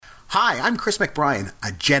Hi, I'm Chris McBrien,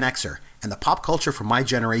 a Gen Xer, and the pop culture from my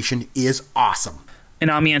generation is awesome. And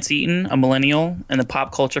I'm Yancey Eaton, a millennial, and the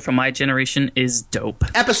pop culture from my generation is dope.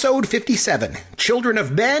 Episode 57, Children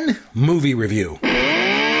of Men, movie review.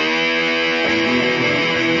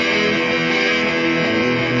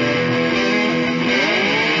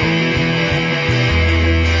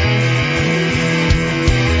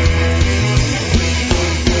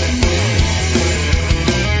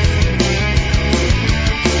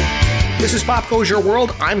 This is Pop Goes Your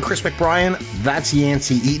World. I'm Chris McBrien. That's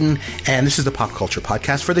Yancey Eaton. And this is the Pop Culture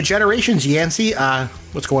Podcast for the generations. Yancey,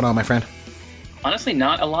 what's going on, my friend? Honestly,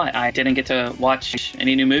 not a lot. I didn't get to watch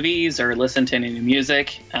any new movies or listen to any new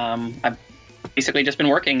music. I've basically just been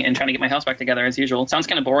working and trying to get my house back together as usual. It sounds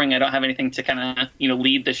kind of boring. I don't have anything to kind of,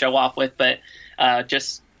 lead the show off with, but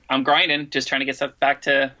I'm grinding, just trying to get stuff back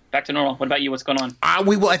to normal. What about you? What's going on?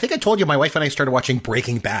 I think I told you my wife and I started watching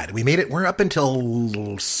Breaking Bad. We made it. We're up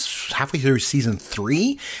until halfway through season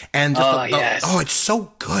 3, and yes. It's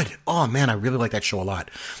so good. Oh man, I really like that show a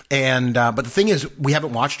lot. And but the thing is, we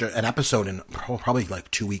haven't watched an episode in probably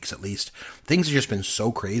like 2 weeks at least. Things have just been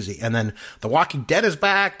so crazy. And then The Walking Dead is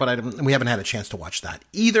back, but we haven't had a chance to watch that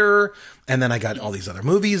either. And then I got all these other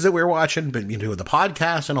movies that we're watching, but with the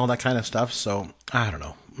podcast and all that kind of stuff. So I don't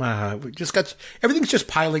know. We just got everything's just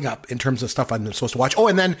piling up in terms of stuff I'm supposed to watch. Oh,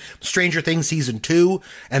 and then Stranger Things season 2,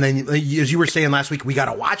 and then as you were saying last week, we got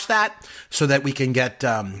to watch that so that we can get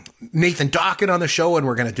Nathan Dawkins on the show, and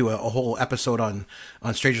we're going to do a whole episode on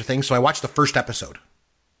Stranger Things. So I watched the first episode,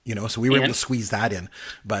 so we were able to squeeze that in,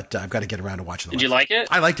 but I've got to get around to watching. Did you like it?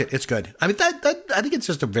 I liked it. It's good. I mean, I think it's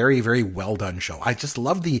just a very, very well done show. I just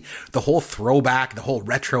love the whole throwback, the whole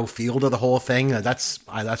retro feel to the whole thing. That's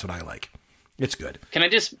what I like. It's good. Can I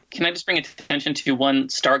just bring attention to one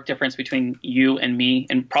stark difference between you and me,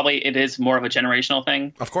 and probably it is more of a generational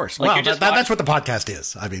thing. Of course. Well, that's what the podcast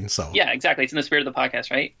is. I mean, so. Yeah, exactly. It's in the spirit of the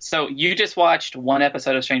podcast, right? So you just watched one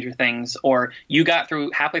episode of Stranger Things, or you got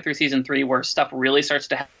halfway through season 3 where stuff really starts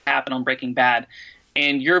to happen on Breaking Bad,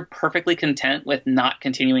 and you're perfectly content with not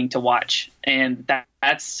continuing to watch. And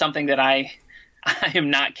that's something that I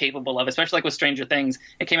am not capable of, especially like with Stranger Things.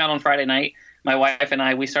 It came out on Friday night. My wife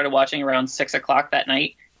and we started watching around 6 o'clock that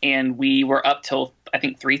night, and we were up till, I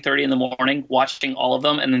think, 3:30 in the morning watching all of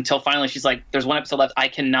them. And until finally she's like, there's one episode left. I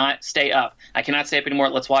cannot stay up. I cannot stay up anymore.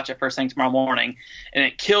 Let's watch it first thing tomorrow morning. And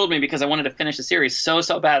it killed me because I wanted to finish the series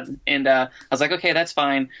so bad. And I was like, okay, that's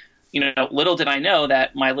fine. Little did I know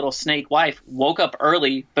that my little snake wife woke up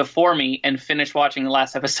early before me and finished watching the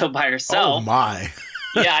last episode by herself. Oh, my.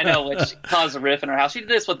 Yeah, I know, which caused a riff in our house. She did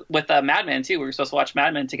this with Mad Men, too. We were supposed to watch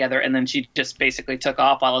Mad Men together, and then she just basically took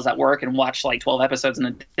off while I was at work and watched like 12 episodes in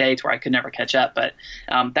a day to where I could never catch up. But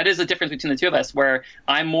that is the difference between the two of us, where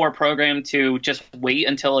I'm more programmed to just wait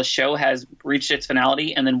until a show has reached its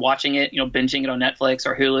finality and then watching it, binging it on Netflix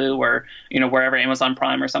or Hulu or, wherever, Amazon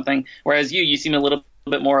Prime or something. Whereas you seem a little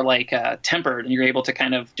bit more like tempered, and you're able to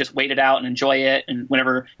kind of just wait it out and enjoy it, and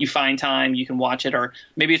whenever you find time you can watch it. Or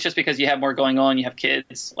maybe it's just because you have more going on, you have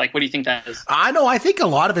kids. Like, what do you think that is? I think a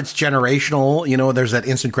lot of it's generational. There's that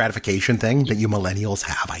instant gratification thing that you millennials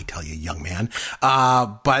have, I tell you, young man.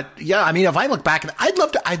 But yeah, I mean, if I look back, I'd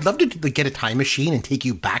love to get a time machine and take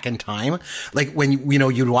you back in time, like when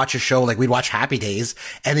you'd watch a show, like we'd watch Happy Days,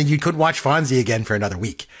 and then you couldn't watch Fonzie again for another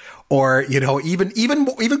week. Or,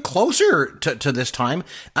 even closer to this time,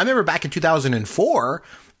 I remember back in 2004,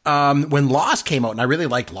 when Lost came out, and I really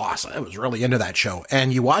liked Lost. I was really into that show.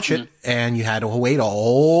 And you watch it, and you had to wait a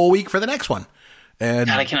whole week for the next one. And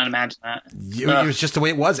God, I cannot imagine that. It was just the way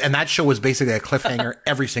it was. And that show was basically a cliffhanger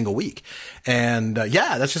every single week. And,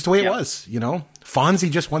 that's just the way it was, Fonzie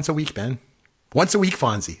just once a week, man. Once a week,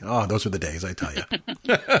 Fonzie. Oh, those were the days, I tell you.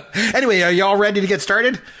 Anyway, are you all ready to get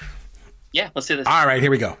started? Yeah, let's do this. All right, here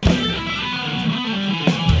we go.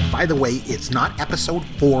 By the way, it's not episode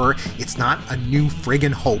 4. It's not A New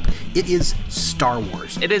Friggin' Hope. It is Star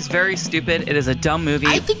Wars. It is very stupid. It is a dumb movie.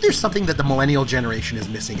 I think there's something that the millennial generation is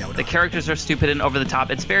missing out on. The characters are stupid and over the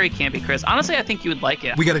top. It's very campy, Chris. Honestly, I think you would like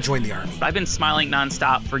it. We got to join the army. I've been smiling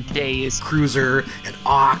nonstop for days. Cruiser and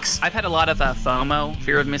Ox. I've had a lot of FOMO,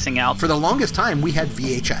 fear of missing out. For the longest time, we had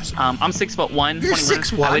VHS. I'm 6'1". You're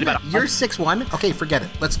 6'1". You're 6'1". Okay, forget it.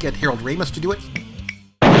 Let's get Harold Ramis to do it.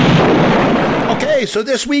 Okay, so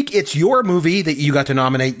this week it's your movie that you got to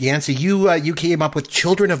nominate, Yancey. You came up with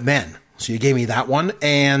Children of Men. So you gave me that one.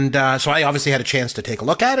 And so I obviously had a chance to take a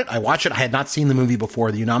look at it. I watched it. I had not seen the movie before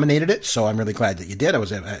you nominated it, so I'm really glad that you did.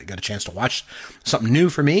 I got a chance to watch something new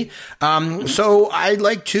for me. So I'd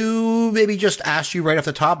like to maybe just ask you right off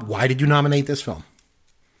the top, why did you nominate this film?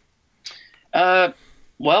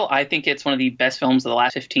 Well, I think it's one of the best films of the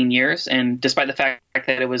last 15 years. And despite the fact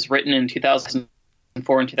that it was written in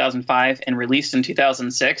 2004 and 2005 and released in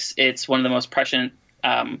 2006, it's one of the most prescient,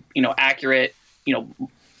 accurate,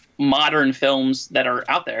 modern films that are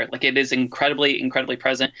out there. Like, it is incredibly, incredibly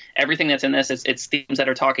present. Everything that's in this, it's themes that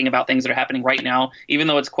are talking about things that are happening right now, even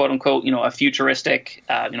though it's quote unquote, a futuristic,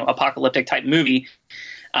 apocalyptic type movie.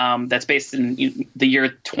 That's based in the year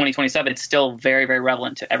 2027. It's still very, very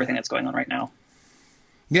relevant to everything that's going on right now.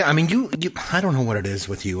 Yeah, I mean, you I don't know what it is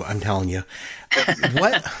with you. I'm telling you.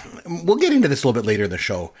 We'll get into this a little bit later in the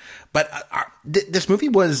show. But this movie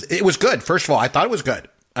was good. First of all, I thought it was good.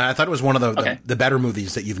 I thought it was one of the better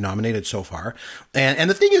movies that you've nominated so far. And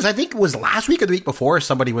the thing is, I think it was last week or the week before,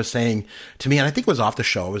 somebody was saying to me, and I think it was off the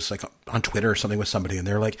show, it was like on Twitter or something with somebody, and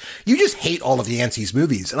they're like, you just hate all of Yancey's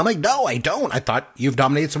movies. And I'm like, no, I don't. I thought you've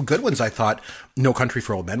nominated some good ones. I thought No Country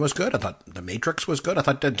for Old Men was good. I thought The Matrix was good. I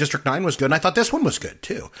thought District 9 was good. And I thought this one was good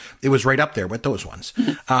too. It was right up there with those ones.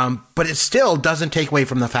 But it still doesn't take away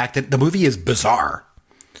from the fact that the movie is bizarre,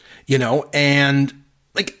 and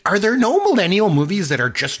like, are there no millennial movies that are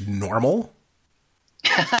just normal?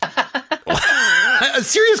 A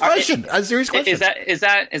serious question. Is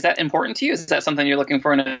that important to you? Is that something you're looking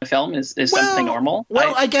for in a film? Is something normal?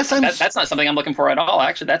 Well, I guess that's not something I'm looking for at all.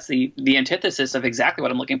 Actually, that's the antithesis of exactly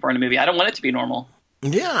what I'm looking for in a movie. I don't want it to be normal.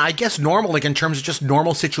 Yeah, I guess normal, like in terms of just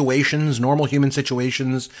normal situations, normal human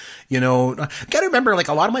situations. Gotta remember, like,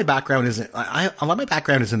 a lot of my background is in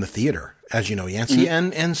the theater, as you know, Yancey,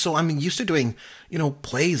 and so I'm used to doing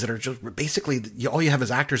plays that are just basically all you have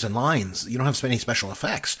is actors and lines. You don't have any special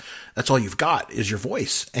effects. That's all you've got is your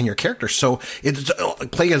voice and your characters. So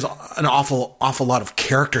play is an awful lot of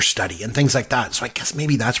character study and things like that. So I guess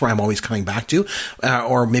maybe that's where I'm always coming back to,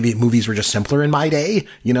 or maybe movies were just simpler in my day.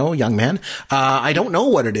 Young man. I don't know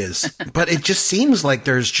what it is, but it just seems like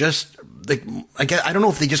there's just like I don't know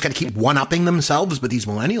if they just got to keep one-upping themselves with these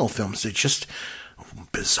millennial films. It's just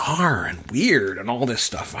bizarre and weird and all this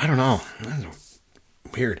stuff. I don't know.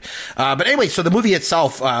 Weird. But anyway, so the movie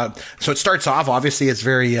itself, so it starts off, obviously it's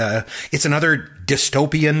very, it's another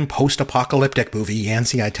dystopian post-apocalyptic movie.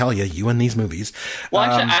 Yancey, I tell you and these movies. Well,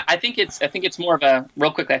 actually, I think it's more of a,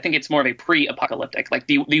 real quickly, I think it's more of a pre-apocalyptic. Like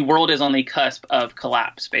the world is on the cusp of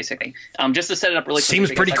collapse, basically. Just to set it up really quickly.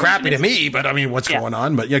 Seems pretty crappy to me, but I mean, what's going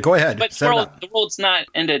on? But yeah, go ahead. But the world's not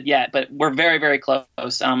ended yet, but we're very, very close.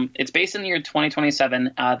 It's based in the year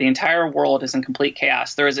 2027. The entire world is in complete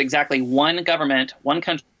chaos. There is exactly one government, one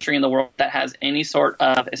country in the world that has any sort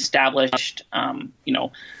of established,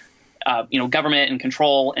 government and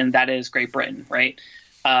control, and that is Great Britain, right?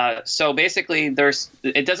 So basically,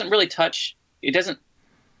 it doesn't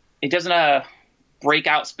break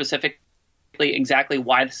out specifically exactly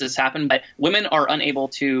why this has happened, but women are unable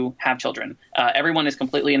to have children. Everyone is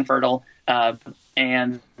completely infertile,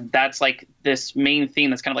 and that's like this main theme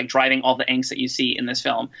that's kind of like driving all the angst that you see in this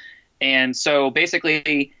film. And so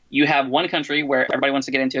basically, you have one country where everybody wants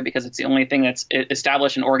to get into it because it's the only thing that's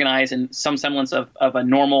established and organized in some semblance of a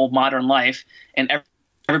normal modern life, and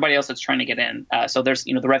everybody else that's trying to get in. So there's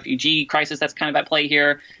the refugee crisis that's kind of at play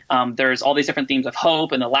here. There's all these different themes of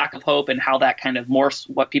hope and the lack of hope and how that kind of morphs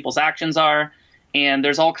what people's actions are. And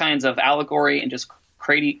there's all kinds of allegory and just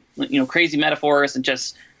crazy metaphors, and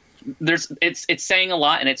just it's saying a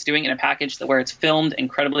lot, and it's doing it in a package where it's filmed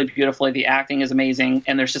incredibly beautifully. The acting is amazing,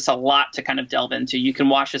 and there's just a lot to kind of delve into. You can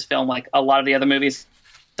watch this film like a lot of the other movies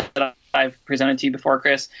that I've presented to you before,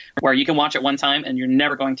 Chris, where you can watch it one time and you're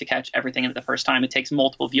never going to catch everything in the first time. It takes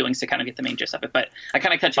multiple viewings to kind of get the main gist of it. But I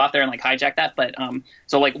kind of cut you off there and like hijack that. But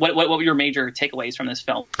so like, what were your major takeaways from this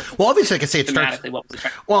film? Well, obviously, I could say it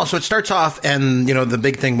starts off, and the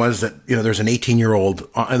big thing was that there's an 18-year-old.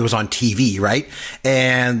 It was on TV, right?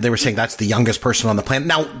 And they were saying that's the youngest person on the planet.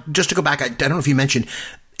 Now, just to go back, I don't know if you mentioned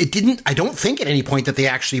it. Didn't I don't think at any point that they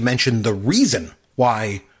actually mentioned the reason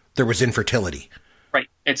why there was infertility. Right.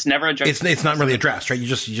 It's never addressed. It's not really addressed, right? You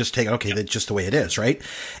just take, okay, that's just the way it is, right?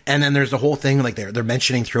 And then there's the whole thing, like they're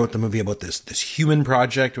mentioning throughout the movie about this human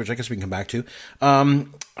project, which I guess we can come back to.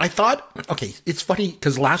 I thought, okay, it's funny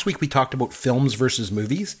because last week we talked about films versus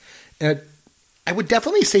movies. I would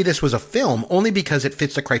definitely say this was a film only because it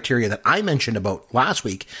fits the criteria that I mentioned about last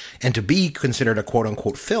week. And to be considered a quote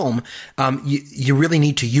unquote film, you really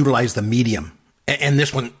need to utilize the medium. And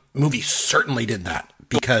this movie certainly did that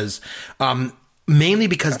because, mainly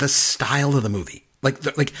because the style of the movie,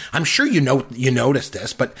 like I'm sure you noticed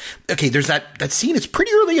this, but okay, there's that scene. It's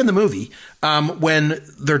pretty early in the movie when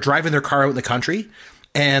they're driving their car out in the country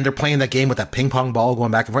and they're playing that game with that ping pong ball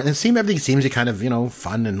going back and forth. And everything seems to kind of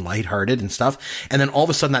fun and lighthearted and stuff. And then all of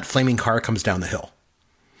a sudden, that flaming car comes down the hill.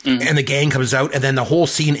 and the gang comes out, and then the whole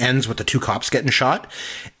scene ends with the two cops getting shot,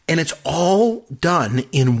 and it's all done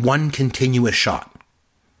in one continuous shot.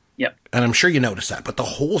 Yep. And I'm sure you noticed that, but the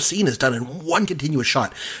whole scene is done in one continuous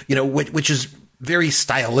shot, which is very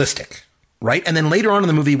stylistic, right? And then later on in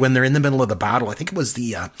the movie, when they're in the middle of the battle, I think it was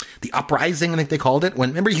the uprising, I think they called it.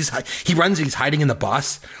 Remember he's hiding in the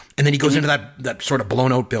bus, and then he goes into that sort of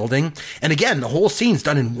blown out building. And again, the whole scene's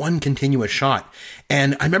done in one continuous shot.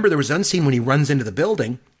 And I remember there was one scene when he runs into the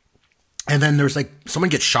building, and then there's like someone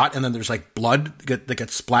gets shot, and then there's like blood that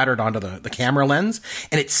gets splattered onto the camera lens,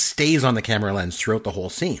 and it stays on the camera lens throughout the whole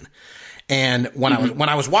scene. And when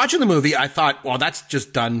I was watching the movie, I thought, well, that's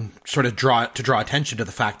just done sort of to draw attention to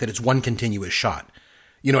the fact that it's one continuous shot.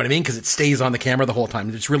 You know what I mean? Because it stays on the camera the whole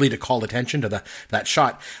time. It's really to call attention to that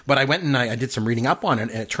shot. But I went and I did some reading up on it,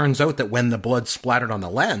 and it turns out that when the blood splattered on the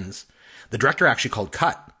lens, the director actually called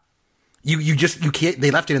cut. You can't,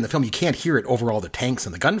 they left it in the film. You can't hear it over all the tanks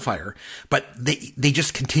and the gunfire, but they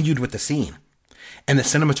just continued with the scene. And the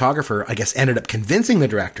cinematographer, I guess, ended up convincing the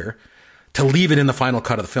director to leave it in the final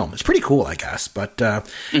cut of the film. It's pretty cool, I guess. But I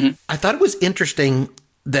thought it was interesting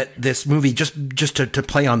that this movie, just to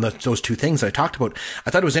play on those two things that I talked about,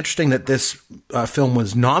 I thought it was interesting that this film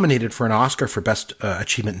was nominated for an Oscar for Best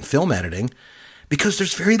Achievement in Film Editing, because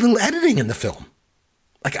there's very little editing in the film.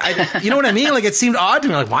 Like, you know what I mean? Like, it seemed odd to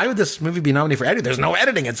me. Like, why would this movie be nominated for editing? There's no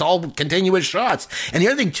editing. It's all continuous shots. And the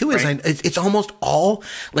other thing, too, is it's almost all,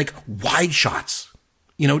 like, wide shots,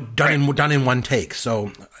 done in one take.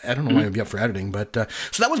 So I don't know why I'd be up for editing. But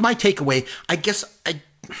so that was my takeaway. I guess I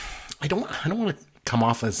don't want to come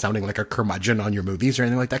off as sounding like a curmudgeon on your movies or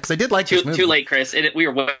anything like that, because I did like this movie. Too late, Chris. We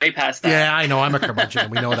were way past that. Yeah, I know. I'm a curmudgeon,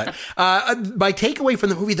 and we know that. My takeaway from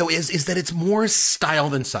the movie, though, is that it's more style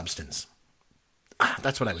than substance.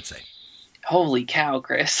 That's what I would say. Holy cow,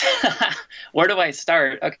 Chris. Where do I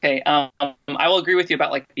start? Okay. I will agree with you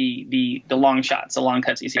about like the long shots, the long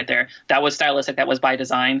cuts you see right there. That was stylistic. That was by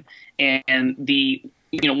design. And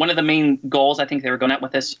one of the main goals I think they were going at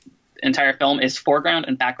with this entire film is foreground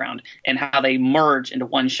and background, and how they merge into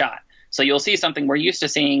one shot. So you'll see something we're used to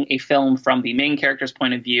seeing a film from the main character's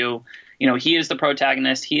point of view. He is the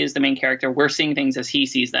protagonist. He is the main character. We're seeing things as he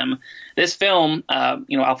sees them. This film,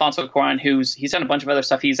 Alfonso Cuarón, he's done a bunch of other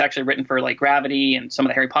stuff. He's actually written for like Gravity and some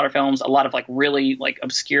of the Harry Potter films, a lot of like really like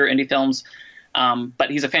obscure indie films.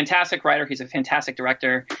 But he's a fantastic writer. He's a fantastic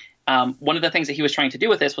director. One of the things that he was trying to do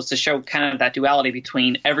with this was to show kind of that duality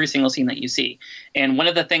between every single scene that you see. And one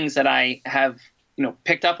of the things that I have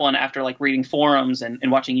picked up on after like reading forums and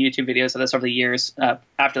watching YouTube videos of this over the years,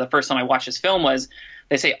 after the first time I watched this film, was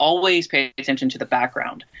they say always pay attention to the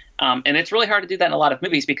background. And it's really hard to do that in a lot of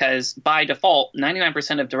movies, because by default,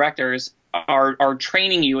 99% of directors are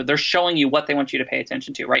training you. They're showing you what they want you to pay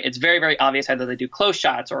attention to, right? It's very, very obvious either they do close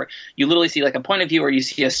shots, or you literally see like a point of view, or you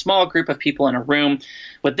see a small group of people in a room.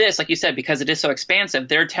 With this, like you said, because it is so expansive,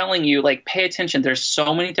 they're telling you like, pay attention. There's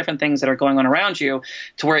so many different things that are going on around you,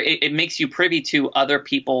 to where it makes you privy to other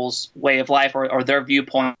people's way of life, or their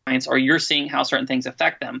viewpoints, or you're seeing how certain things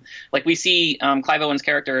affect them. Like we see Clive Owen's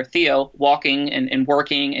character Theo walking and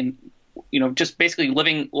working and just basically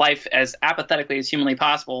living life as apathetically as humanly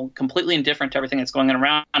possible, completely indifferent to everything that's going on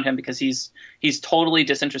around him, because he's totally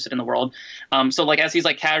disinterested in the world. So like as he's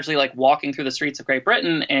like casually like walking through the streets of Great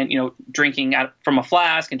Britain and drinking out from a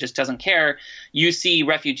flask and just doesn't care, you see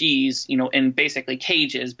refugees in basically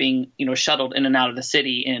cages being shuttled in and out of the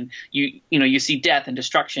city, and you see death and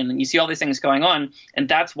destruction, and you see all these things going on, and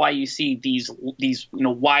that's why you see these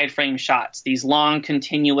wide frame shots, these long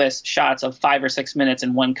continuous shots of 5 or 6 minutes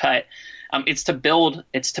in one cut. It's to build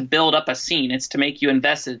up a scene. It's to make you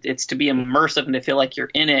invested. It's to be immersive and to feel like you're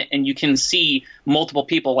in it, and you can see multiple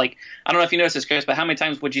people. Like, I don't know if you noticed this, Chris, but how many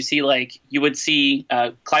times would you see, like, you would see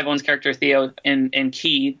Clive Owen's character Theo and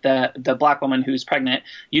Key, the black woman who's pregnant.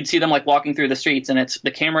 You'd see them like walking through the streets, and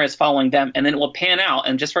the camera is following them, and then it will pan out,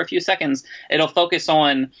 and just for a few seconds, it'll focus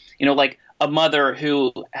on like a mother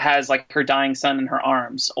who has like her dying son in her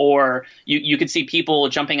arms, or you could see people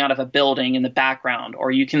jumping out of a building in the background, or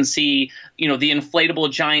you can see, the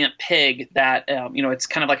inflatable giant pig that, it's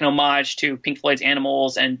kind of like an homage to Pink Floyd's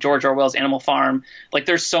Animals and George Orwell's Animal Farm. Like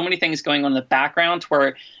there's so many things going on in the background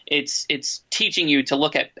where it's teaching you to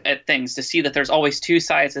look at things, to see that there's always two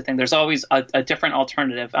sides of the thing. There's always a different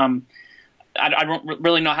alternative. I don't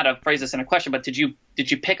really know how to phrase this in a question, but did you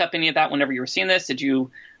pick up any of that whenever you were seeing this?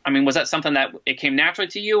 Was that something that it came naturally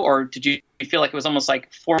to you, or did you feel like it was almost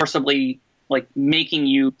like forcibly like making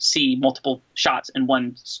you see multiple shots in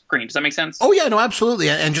one screen. Does that make sense? Oh yeah, no, absolutely.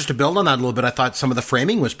 And just to build on that a little bit, I thought some of the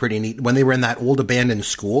framing was pretty neat. When they were in that old abandoned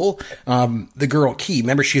school, the girl Key,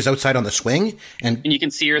 remember she's outside on the swing, and you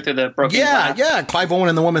can see her through the broken glass. Yeah, Clive Owen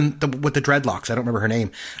and the woman with the dreadlocks. I don't remember her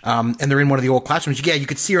name. And they're in one of the old classrooms. Yeah, you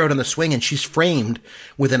could see her out on the swing, and she's framed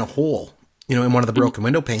within a hole, in one of the broken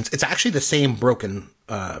window panes. It's actually the same broken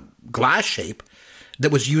glass shape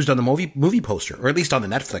that was used on the movie poster, or at least on the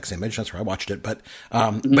Netflix image. That's where I watched it. But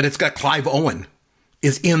it's got Clive Owen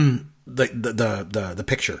is in the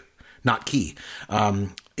picture, not Key.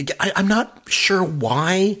 I'm not sure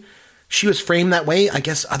why she was framed that way. I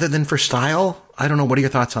guess other than for style. I don't know. What are your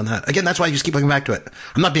thoughts on that? Again, that's why I just keep looking back to it.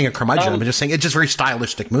 I'm not being a curmudgeon. I'm just saying it's just a very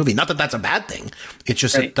stylistic movie. Not that that's a bad thing. It's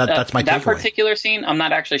just that's my takeaway. That particular scene, I'm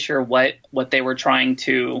not actually sure what they were trying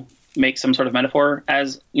to make some sort of metaphor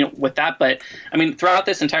as, with that. But I mean, throughout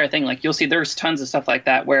this entire thing, like you'll see there's tons of stuff like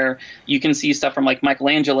that where you can see stuff from like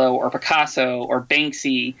Michelangelo or Picasso or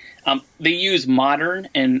Banksy. They use modern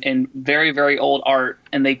and very, very old art,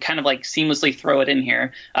 and they kind of like seamlessly throw it in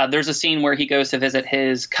here. There's a scene where he goes to visit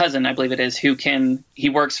his cousin, I believe it is, he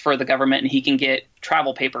works for the government, and he can get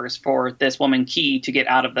travel papers for this woman Key to get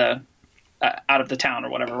out of the town or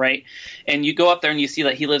whatever, right? And you go up there and you see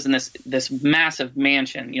that he lives in this massive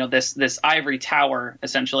mansion, this ivory tower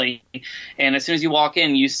essentially. And as soon as you walk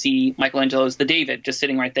in, you see Michelangelo's The David just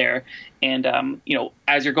sitting right there. And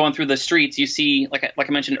as you're going through the streets, you see, like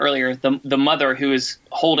I mentioned earlier, the mother who is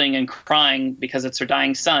holding and crying because it's her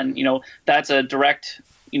dying son. That's a direct,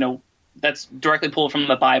 that's directly pulled from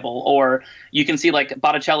the Bible. Or you can see like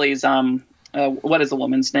Botticelli's what is the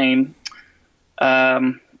woman's name?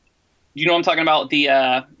 You know what I'm talking about? The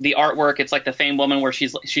artwork. It's like the famed woman where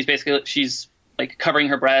she's like covering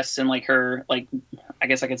her breasts and like her, like, I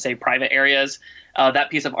guess I could say private areas. That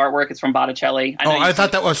piece of artwork is from Botticelli. I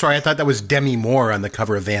thought that was Demi Moore on the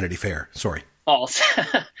cover of Vanity Fair. Sorry. False.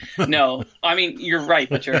 No, I mean, you're right,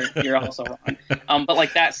 but you're also wrong. But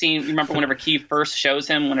like that scene, remember whenever Key first shows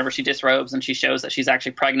him, whenever she disrobes and she shows that she's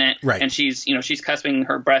actually pregnant, right? And she's cusping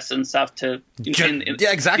her breasts and stuff to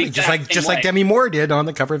yeah, exactly, just like Demi Moore did on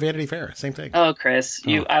the cover of Vanity Fair, same thing. Oh, Chris,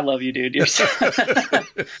 I love you, dude.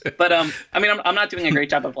 But I mean, I'm not doing a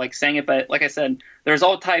great job of like saying it, but like I said, there's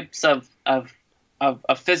all types of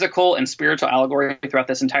physical and spiritual allegory throughout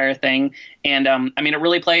this entire thing. And I mean, it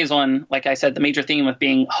really plays on, like I said, the major theme of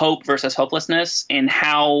being hope versus hopelessness, and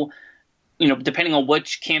how, depending on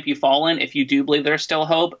which camp you fall in, if you do believe there's still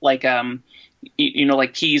hope, like,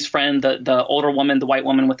 like Key's friend, the older woman, the white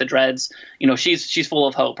woman with the dreads, she's full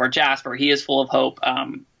of hope. Or Jasper, he is full of hope.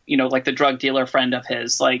 Like the drug dealer friend of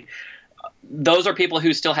his, like, those are people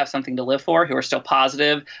who still have something to live for, who are still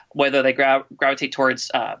positive, whether they gravitate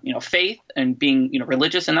towards, faith and being,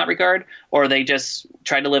 religious in that regard, or they just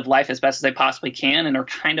try to live life as best as they possibly can and are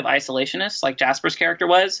kind of isolationists, like Jasper's character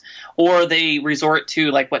was, or they resort to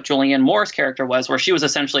like what Julianne Moore's character was, where she was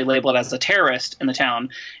essentially labeled as a terrorist in the town.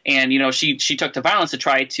 And, she took to violence to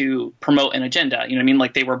try to promote an agenda.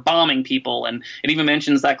 Like they were bombing people. And it even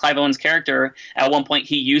mentions that Clive Owen's character, at one point,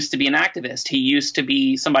 he used to be an activist. He used to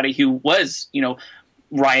be somebody who was,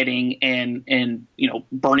 rioting and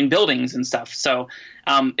burning buildings and stuff. So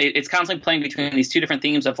it's constantly playing between these two different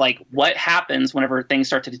themes of like what happens whenever things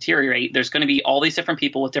start to deteriorate. There's going to be all these different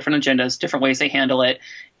people with different agendas, different ways they handle it.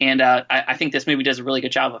 And I think this movie does a really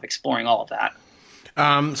good job of exploring all of that.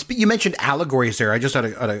 You mentioned allegories there. I just had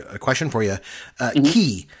a question for you.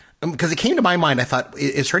 Key. Because it came to my mind, I thought,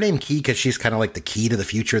 is her name Key because she's kind of like the key to the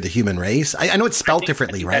future of the human race? I know it's spelled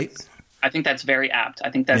differently, right? I think that's very apt.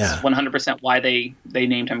 I think that's 100% why they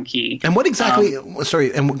named him Key. And what exactly?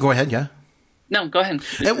 Sorry, and go ahead. Yeah. No, go ahead.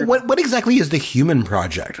 And what exactly is the Human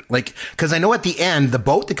Project? Like, because I know at the end the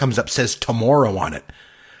boat that comes up says tomorrow on it.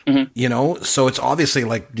 Mm-hmm. So it's obviously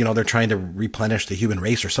like they're trying to replenish the human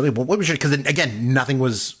race or something. But what was it? Because again, nothing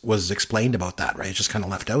was explained about that, right? It's just kind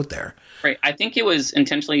of left out there. Right. I think it was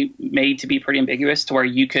intentionally made to be pretty ambiguous to where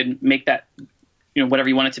you could make that, whatever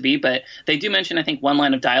you want it to be. But they do mention, I think, one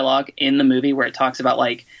line of dialogue in the movie where it talks about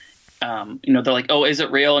like, they're like, oh, is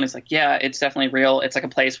it real? And it's like, yeah, it's definitely real. It's like a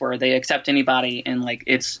place where they accept anybody, and like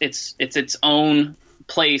it's its own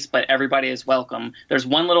place, but everybody is welcome. There's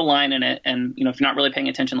one little line in it, and if you're not really paying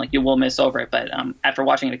attention, like you will miss over it. But after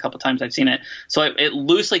watching it a couple times, I've seen it. So it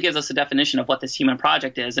loosely gives us a definition of what this Human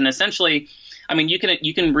Project is, and essentially, I mean, you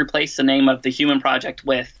can replace the name of the Human Project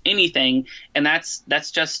with anything, and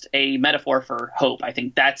that's just a metaphor for hope. I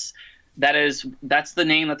think that's the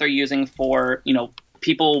name that they're using for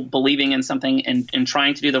people believing in something and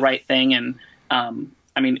trying to do the right thing. And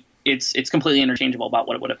I mean, it's completely interchangeable about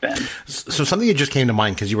what it would have been. So something that just came to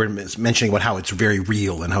mind, because you were mentioning about how it's very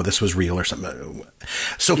real and how this was real or something.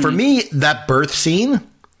 So for me, that birth scene,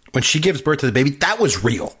 when she gives birth to the baby, that was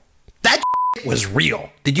real. That was real.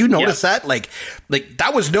 Did you notice that? Like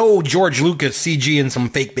that was no George Lucas CG and some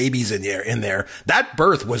fake babies in there. That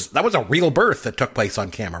was a real birth that took place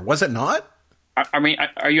on camera, was it not? I mean,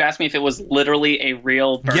 are you asking me if it was literally a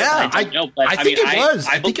real birth? Yeah, I don't know, but I think it was.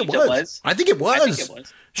 I think it was. I think it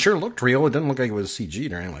was. Sure looked real. It didn't look like it was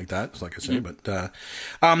CG or anything like that, like I say. But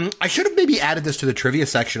I should have maybe added this to the trivia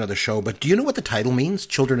section of the show, but do you know what the title means,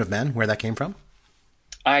 Children of Men, where that came from?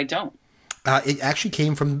 I don't. It actually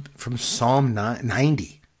came from Psalm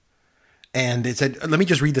 90. And it said, let me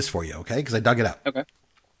just read this for you, okay? Because I dug it up. Okay.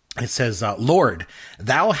 It says, Lord,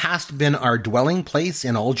 thou hast been our dwelling place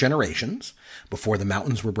in all generations, before the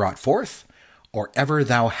mountains were brought forth, or ever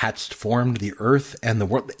thou hadst formed the earth and the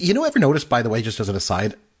world. You know, ever notice, by the way, just as an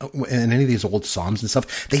aside, in any of these old Psalms and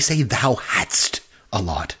stuff, they say thou hadst a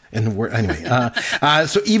lot. And anyway,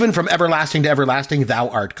 so even from everlasting to everlasting, thou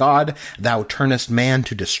art God, thou turnest man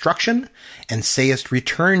to destruction, and sayest,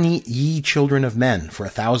 return ye children of men, for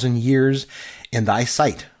 1,000 years in thy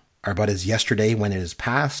sight are but as yesterday when it is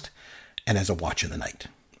past, and as a watch in the night.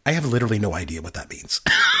 I have literally no idea what that means.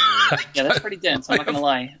 Yeah, that's pretty dense. I'm not going to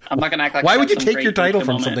lie. I'm not going to act like. Why would you take your title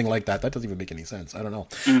from something like that? That doesn't even make any sense. I don't know.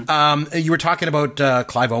 You were talking about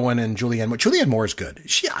Clive Owen and Julianne Moore. Julianne Moore is good.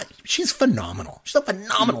 She's phenomenal. She's a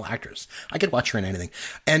phenomenal actress. I could watch her in anything.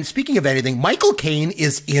 And speaking of anything, Michael Caine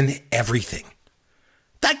is in everything.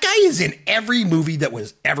 That guy is in every movie that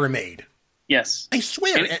was ever made. Yes, I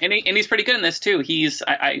swear, and he's pretty good in this too. He's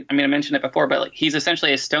I mean I mentioned it before, but like he's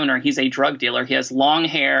essentially a stoner. He's a drug dealer. He has long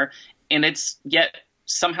hair, and it's yet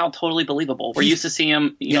somehow totally believable. We're used to see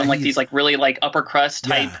him, in like these like really like upper crust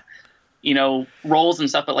type, roles and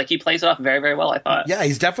stuff, but like he plays it off very, very well, I thought. Yeah,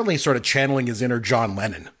 he's definitely sort of channeling his inner John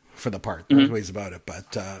Lennon for the part. There's ways about it.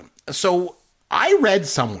 But so I read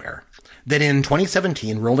somewhere that in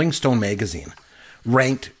 2017, Rolling Stone magazine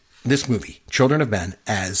ranked this movie, Children of Men,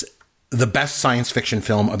 as the best science fiction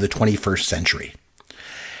film of the 21st century.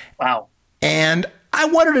 Wow. And I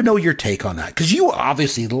wanted to know your take on that, because you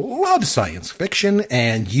obviously love science fiction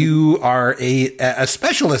and you are a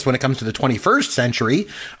specialist when it comes to the 21st century.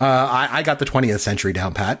 I got the 20th century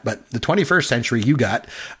down pat, but the 21st century you got.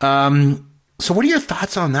 So what are your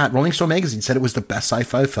thoughts on that? Rolling Stone magazine said it was the best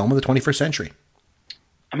sci-fi film of the 21st century.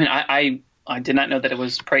 I mean, I did not know that it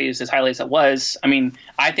was praised as highly as it was. I mean,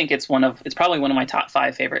 I think it's probably one of my top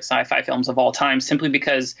 5 favorite sci-fi films of all time, simply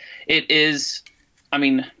because it is, I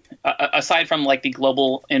mean, aside from like the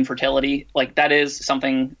global infertility, like that is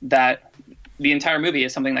something that the entire movie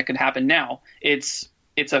is something that could happen now. It's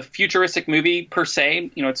a futuristic movie per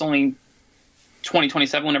se. It's only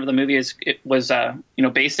 2027 whenever the movie was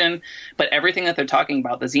based in, but everything that they're talking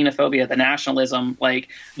about, the xenophobia, the nationalism, like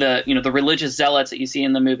the the religious zealots that you see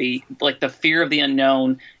in the movie, like the fear of the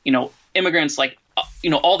unknown, immigrants, like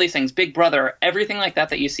all these things, Big Brother, everything like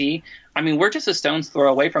that you see. I mean, we're just a stone's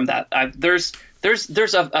throw away from that. There's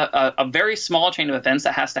a very small chain of events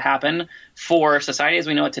that has to happen for society as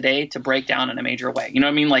we know it today to break down in a major way. You know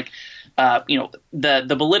what I mean? Like,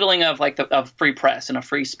 the belittling of of free press and of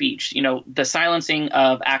free speech, the silencing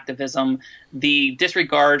of activism, the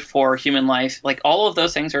disregard for human life, like all of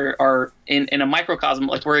those things are in a microcosm.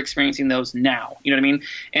 Like we're experiencing those now. You know what I mean?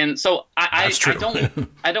 And so I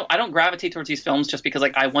don't gravitate towards these films just because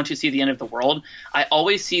like I want to see the end of the world. I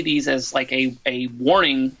always see these as like a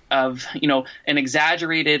warning of, an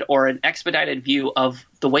exaggerated or an expedited view of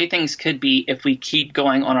the way things could be if we keep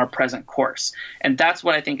going on our present course. And that's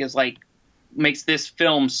what I think is like makes this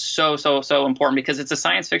film so important, because it's a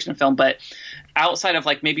science fiction film, but outside of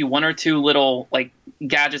like maybe one or two little like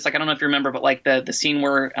gadgets, like I don't know if you remember, but like the scene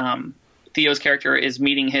where Theo's character is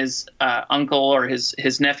meeting his uncle or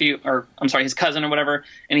his nephew, or I'm sorry, his cousin or whatever,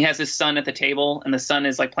 and he has his son at the table, and the son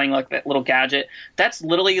is like playing like that little gadget. That's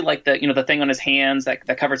literally like the thing on his hands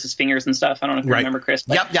that covers his fingers and stuff. I don't know if you remember, Chris.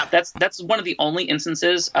 But yep. That's one of the only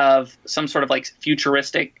instances of some sort of like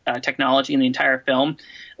futuristic technology in the entire film.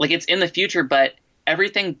 Like it's in the future, but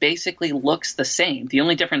everything basically looks the same. The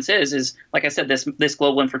only difference is like I said, this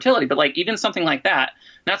global infertility. But like even something like that,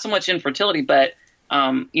 not so much infertility, but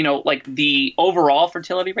like the overall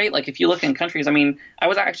fertility rate, like if you look in countries, I mean, I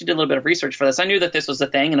actually did a little bit of research for this. I knew that this was a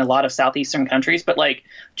thing in a lot of Southeastern countries, but like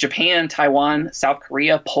Japan, Taiwan, South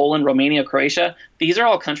Korea, Poland, Romania, Croatia, these are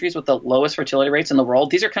all countries with the lowest fertility rates in the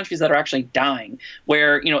world. These are countries that are actually dying,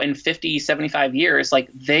 where, in 50, 75 years, like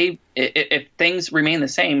if things remain the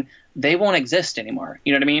same, they won't exist anymore.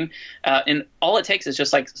 You know what I mean? And all it takes is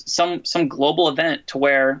just like some global event to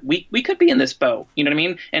where we could be in this boat. You know what I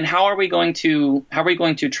mean? And how are we going to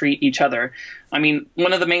treat each other? I mean,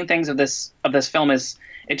 one of the main things of this film is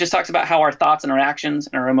it just talks about how our thoughts and our actions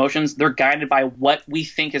and our emotions, they're guided by what we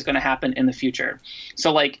think is going to happen in the future.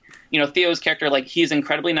 So like, you know, Theo's character, like he's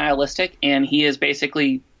incredibly nihilistic, and he is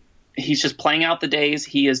basically, he's just playing out the days.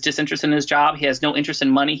 He is disinterested in his job. He has no interest in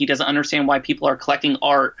money. He doesn't understand why people are collecting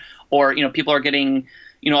art, or, you know, people are getting,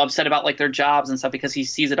 you know, upset about like their jobs and stuff, because he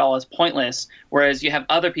sees it all as pointless. Whereas you have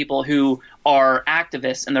other people who are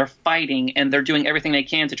activists and they're fighting and they're doing everything they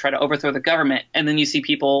can to try to overthrow the government. And then you see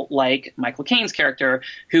people like Michael Caine's character,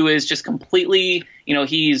 who is just completely, you know,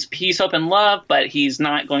 he's peace, hope, and love, but he's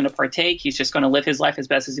not going to partake. He's just going to live his life as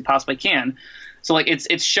best as he possibly can. So like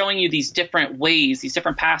it's showing you these different ways, these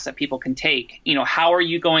different paths that people can take. You know, how are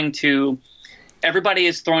you going to – everybody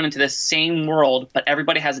is thrown into this same world, but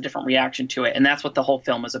everybody has a different reaction to it. And that's what the whole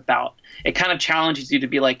film is about. It kind of challenges you to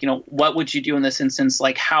be like, you know, what would you do in this instance?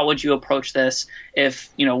 Like, how would you approach this if,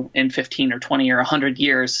 you know, in 15 or 20 or 100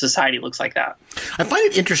 years, society looks like that? I find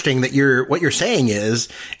it interesting that what you're saying is,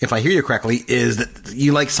 if I hear you correctly, is that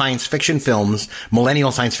you like science fiction films,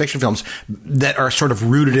 millennial science fiction films that are sort of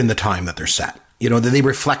rooted in the time that they're set. You know, that they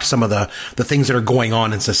reflect some of the things that are going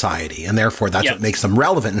on in society, and therefore that's what makes them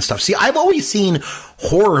relevant and stuff. See, I've always seen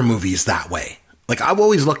horror movies that way. Like, I've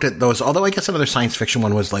always looked at those, although I guess another science fiction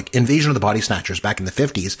one was like Invasion of the Body Snatchers back in the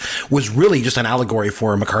 50s, was really just an allegory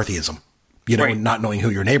for McCarthyism. You know, not knowing who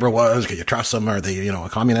your neighbor was, could you trust them? Are they, you know, a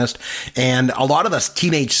communist? And a lot of the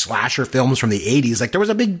teenage slasher films from the 80s, like there was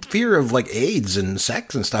a big fear of like AIDS and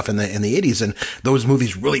sex and stuff in the 80s. And those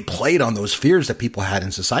movies really played on those fears that people had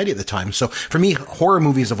in society at the time. So for me, horror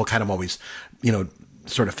movies have kind of always, you know,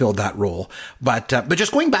 sort of filled that role. But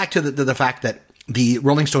just going back to the fact that the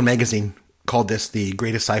Rolling Stone magazine called this the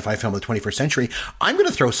greatest sci-fi film of the 21st century, I'm going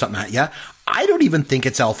to throw something at you. I don't even think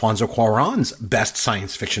it's Alfonso Cuarón's best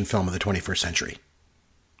science fiction film of the 21st century.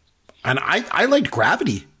 And I liked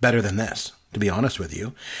Gravity better than this, to be honest with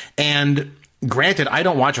you. And granted, I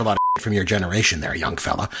don't watch a lot of from your generation there, young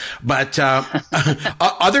fella. But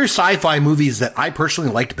other sci-fi movies that I personally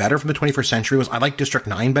liked better from the 21st century was I liked District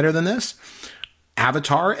 9 better than this,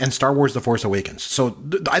 Avatar, and Star Wars The Force Awakens. So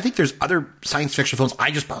I think there's other science fiction films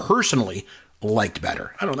I just personally liked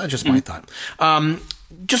better. I don't know, that's just my thought.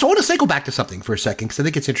 Just I want to cycle back to something for a second, because I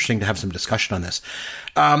think it's interesting to have some discussion on this.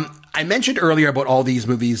 I mentioned earlier about all these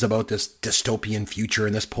movies about this dystopian future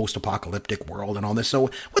and this post-apocalyptic world and all this.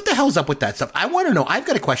 So what the hell's up with that stuff? I want to know. I've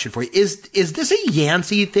got a question for you. Is this a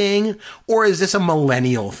Yancey thing, or is this a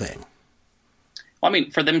millennial thing? Well, I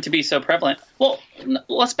mean, for them to be so prevalent. Well,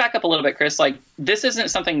 let's back up a little bit, Chris. Like, this isn't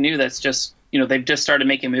something new that's just, you know, they've just started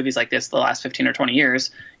making movies like this the last 15 or 20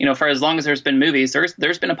 years. You know, for as long as there's been movies,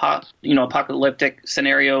 there's been apocalyptic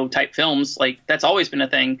scenario type films. Like, that's always been a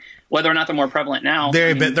thing. Whether or not they're more prevalent now,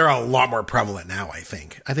 they're a lot more prevalent now. I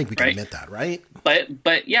think we can admit that, right?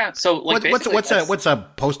 But yeah. So like, what's a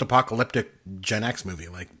post-apocalyptic Gen X movie,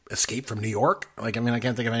 like Escape from New York? Like, I mean, I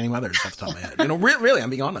can't think of any others off the top of my head. You know, really,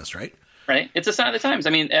 I'm being honest, right? Right. It's a sign of the times. I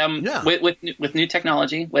mean, with new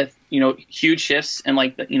technology, with, you know, huge shifts and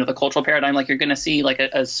like, the cultural paradigm, like you're going to see like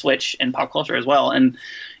a switch in pop culture as well. And,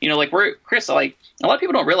 you know, like Chris, like a lot of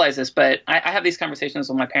people don't realize this, but I have these conversations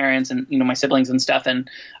with my parents and, you know, my siblings and stuff. And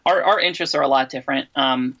our interests are a lot different.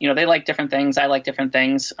 You know, they like different things. I like different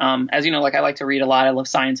things. As you know, like I like to read a lot. I love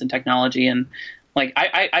science and technology. And like,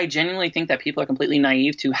 I genuinely think that people are completely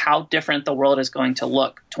naive to how different the world is going to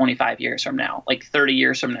look 25 years from now, like 30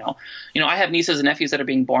 years from now. You know, I have nieces and nephews that are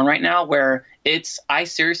being born right now where I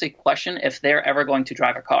seriously question if they're ever going to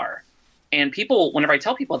drive a car. And people, whenever I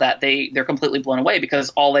tell people that, they're completely blown away because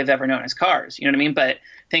all they've ever known is cars. You know what I mean? But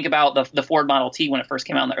think about the Ford Model T when it first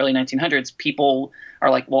came out in the early 1900s. People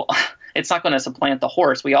are like, well, it's not going to supplant the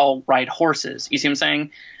horse. We all ride horses. You see what I'm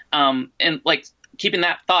saying? And like, keeping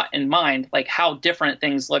that thought in mind, like how different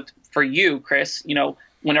things looked for you, Chris, you know,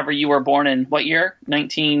 whenever you were born in what year?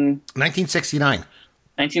 1969.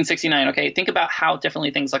 1969. Okay. Think about how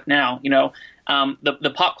differently things look now. You know,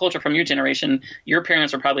 the pop culture from your generation, your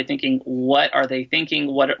parents are probably thinking, what are they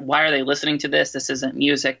thinking? Why are they listening to this? This isn't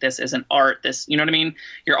music. This isn't art. This, you know what I mean?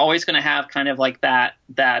 You're always going to have kind of like that,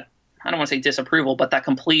 I don't want to say disapproval, but that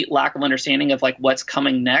complete lack of understanding of like what's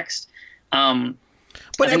coming next.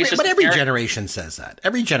 But every generation says that.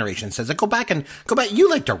 Every generation says that. Go back. You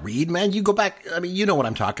like to read, man. You go back. I mean, you know what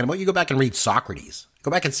I'm talking about. You go back and read Socrates.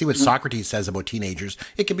 Go back and see what Socrates says about teenagers.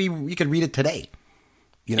 You could read it today.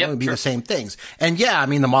 You know, it'd be the same things. And yeah, I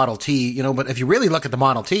mean, the Model T, you know, but if you really look at the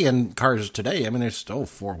Model T and cars today, I mean, there's still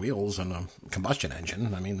 4 wheels and a combustion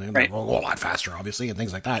engine. I mean, they go a lot faster, obviously, and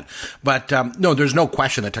things like that. But no, there's no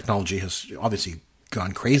question that technology has obviously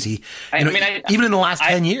gone crazy. Even in the last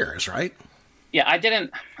 10 years, right? Yeah, I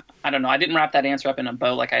didn't wrap that answer up in a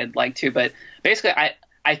bow like I'd like to, but basically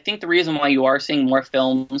I think the reason why you are seeing more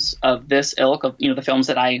films of this ilk, of, you know, the films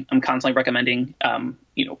that I am constantly recommending,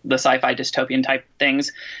 you know, the sci-fi dystopian type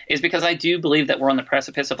things, is because I do believe that we're on the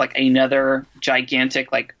precipice of like another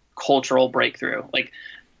gigantic like cultural breakthrough. Like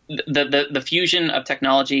the fusion of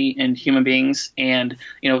technology and human beings, and,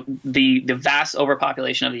 you know, the vast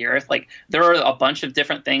overpopulation of the earth. Like, there are a bunch of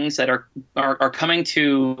different things that are coming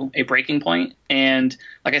to a breaking point. And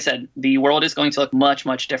like I said, the world is going to look much,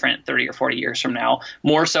 much different 30 or 40 years from now,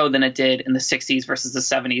 more so than it did in the 60s versus the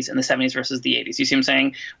 70s, and the 70s versus the 80s. You see what I'm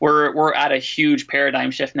saying? We're at a huge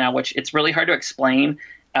paradigm shift now, which it's really hard to explain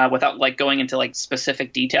without like going into like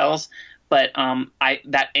specific details. But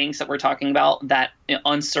that angst that we're talking about, that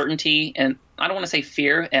uncertainty, and I don't want to say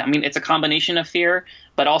fear. I mean, it's a combination of fear,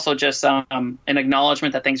 but also just an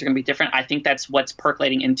acknowledgement that things are going to be different. I think that's what's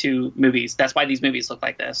percolating into movies. That's why these movies look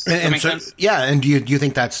like this. Does that make sense? Yeah, and do you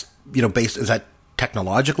think that's, you know, is that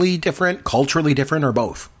technologically different, culturally different, or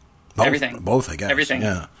both? Everything. Both, I guess. Everything.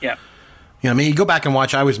 Yeah. You know, I mean, you go back and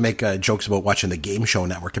watch, I always make jokes about watching the Game Show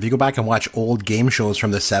Network. If you go back and watch old game shows from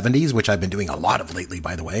the 70s, which I've been doing a lot of lately,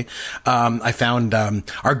 by the way, I found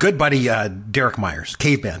our good buddy Derek Myers,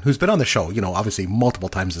 Caveman, who's been on the show, you know, obviously multiple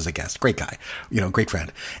times as a guest. Great guy, you know, great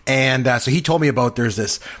friend. And so he told me about there's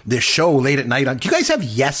this show late at night on. Do you guys have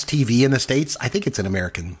Yes TV in the States? I think it's an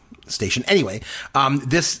American station. Anyway,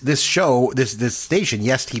 this show, this station,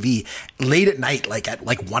 Yes TV, late at night, like at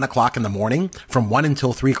 1 o'clock in the morning, from 1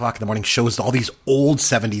 until 3 o'clock in the morning, shows all these old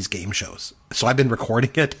 70s game shows. So I've been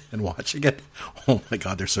recording it and watching it. Oh my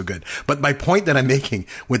God, they're so good. But my point that I'm making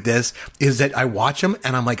with this is that I watch them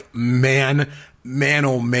and I'm like, man,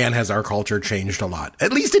 oh man, has our culture changed a lot.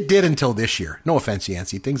 At least it did until this year. No offense,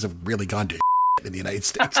 Yancey. Things have really gone to in the United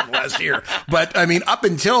States in the last year. But I mean, up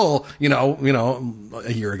until, you know,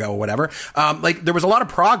 a year ago or whatever, like there was a lot of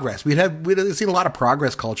progress. We'd seen a lot of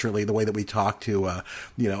progress culturally, the way that we talk to,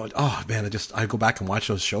 you know, oh man, I go back and watch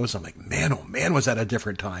those shows. I'm like, man, oh man, was that a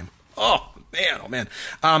different time? Oh man.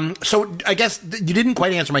 So I guess you didn't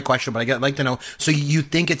quite answer my question, but I'd like to know, so you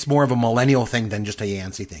think it's more of a millennial thing than just a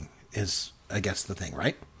Yancey thing is, I guess, the thing,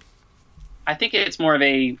 right? I think it's more of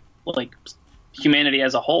a, like, humanity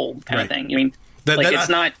as a whole kind of thing. I mean, it's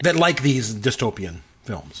not that like these dystopian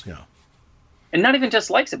films, you know, and not even just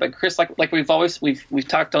likes it, but Chris, like we've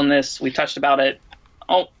talked on this, we've touched about it.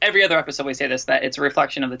 Oh, every other episode we say this, that it's a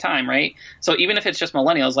reflection of the time, right? So even if it's just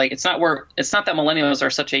millennials, like it's not that millennials are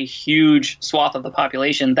such a huge swath of the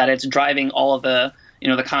population that it's driving all of the, you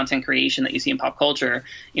know, the content creation that you see in pop culture.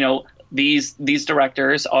 You know, these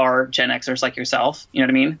directors are Gen Xers like yourself. You know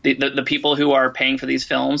what I mean? The people who are paying for these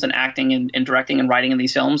films and acting and directing and writing in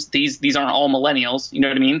these films, these aren't all millennials. You know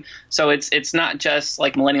what I mean? So it's not just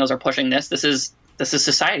like millennials are pushing this. This is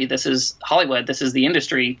society. This is Hollywood. This is the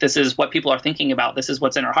industry. This is what people are thinking about. This is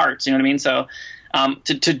what's in our hearts. You know what I mean? So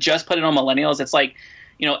to just put it on millennials, it's like,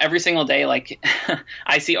 you know, every single day, like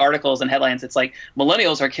I see articles and headlines. It's like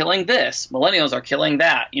millennials are killing this, millennials are killing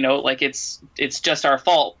that. You know, like it's just our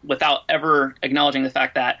fault, without ever acknowledging the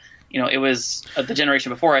fact that, you know, it was the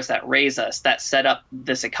generation before us that raised us, that set up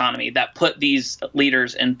this economy, that put these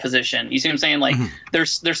leaders in position. You see what I'm saying? Like,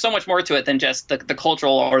 there's so much more to it than just the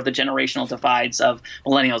cultural or the generational divides of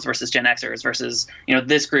millennials versus Gen Xers versus, you know,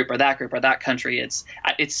 this group or that country. It's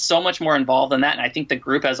so much more involved than that. And I think the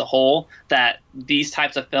group as a whole that these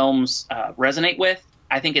types of films resonate with,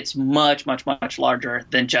 I think it's much, much, much larger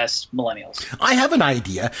than just millennials. I have an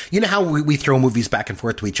idea. You know how we throw movies back and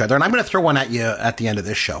forth to each other, and I'm going to throw one at you at the end of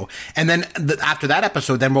this show. And then after that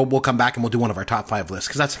episode, then we'll come back and we'll do one of our top 5 lists,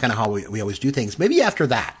 because that's kind of how we always do things. Maybe after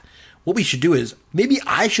that, what we should do is, maybe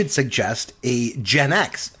I should suggest a Gen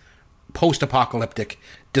X post-apocalyptic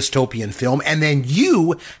dystopian film, and then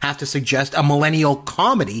you have to suggest a millennial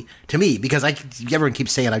comedy to me, because everyone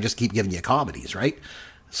keeps saying I just keep giving you comedies, right?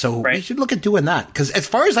 So we should look at doing that. Because as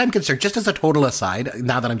far as I'm concerned, just as a total aside,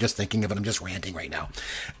 now that I'm just thinking of it, I'm just ranting right now.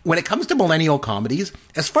 When it comes to millennial comedies,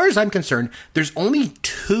 as far as I'm concerned, there's only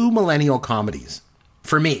 2 millennial comedies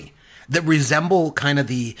for me that resemble kind of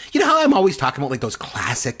the, you know how I'm always talking about like those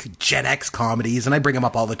classic Gen X comedies, and I bring them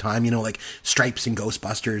up all the time, you know, like Stripes and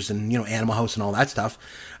Ghostbusters and, you know, Animal House and all that stuff.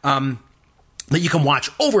 That you can watch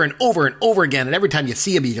over and over and over again, and every time you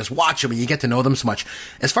see them, you just watch them and you get to know them so much.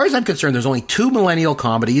 As far as I'm concerned, there's only 2 millennial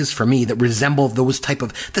comedies for me that resemble those type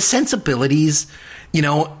of, the sensibilities, you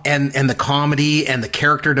know, and the comedy and the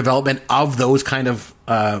character development of those kind of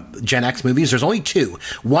Gen X movies. There's only two.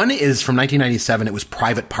 One is from 1997. It was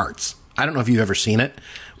Private Parts. I don't know if you've ever seen it.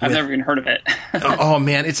 I've never even heard of it. Oh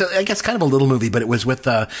man, it's I guess kind of a little movie, but it was with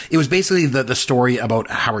it was basically the story about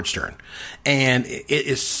Howard Stern, and it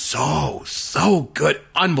is so good,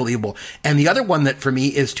 unbelievable. And the other one that for me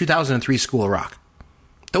is 2003 School of Rock.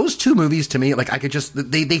 Those two movies to me, like I could just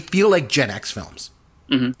they feel like Gen X films.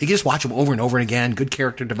 Mm-hmm. You can just watch them over and over again. Good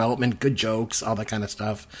character development, good jokes, all that kind of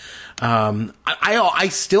stuff. I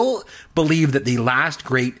still believe that the last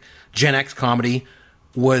great Gen X comedy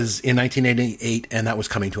was in 1988, and that was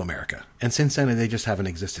Coming to America. And since then, they just haven't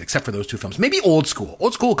existed, except for those two films. Maybe Old School.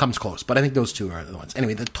 Old School comes close, but I think those two are the ones.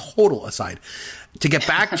 Anyway, the total aside. To get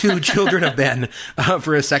back to Children of Ben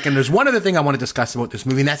for a second, there's one other thing I want to discuss about this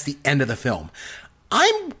movie, and that's the end of the film.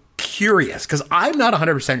 I'm curious, because I'm not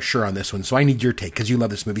 100% sure on this one, so I need your take, because you love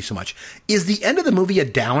this movie so much. Is the end of the movie a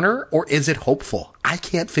downer, or is it hopeful? I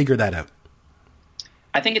can't figure that out.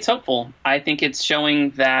 I think it's hopeful. I think it's showing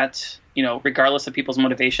that, you know, regardless of people's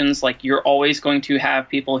motivations, like you're always going to have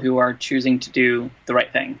people who are choosing to do the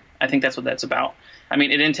right thing. I think that's what that's about. I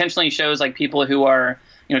mean, it intentionally shows like people who are,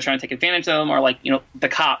 you know, trying to take advantage of them, or like, you know, the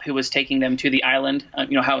cop who was taking them to the island,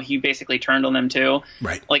 you know, how he basically turned on them too.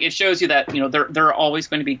 Right. Like it shows you that, you know, there are always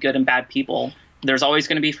going to be good and bad people. There's always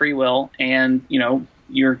going to be free will, and, you know,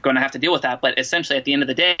 you're going to have to deal with that. But essentially at the end of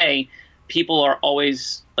the day, people are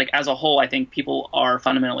always, like, as a whole, I think people are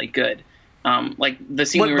fundamentally good. Like the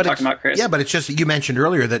scene we were talking about, Chris. Yeah, but it's just, you mentioned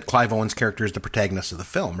earlier that Clive Owen's character is the protagonist of the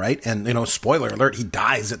film, right? And, you know, spoiler alert, he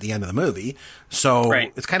dies at the end of the movie. So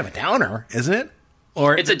It's kind of a downer, isn't it?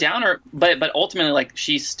 Or it's a downer, but ultimately, like,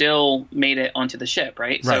 she still made it onto the ship,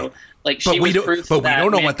 right? So, like, we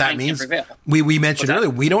don't know what that means. We mentioned earlier,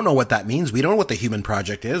 we don't know what that means. We don't know what the Human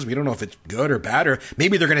Project is. We don't know if it's good or bad, or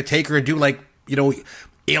maybe they're going to take her and do, like, you know,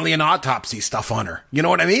 alien autopsy stuff on her. You know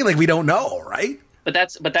what I mean? Like, we don't know, right? But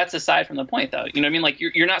that's aside from the point, though. You know what I mean? Like,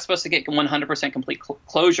 you're not supposed to get 100% complete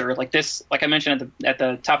closure. Like this, like I mentioned at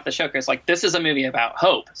the top of the show, Chris, like, this is a movie about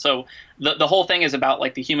hope. So the whole thing is about,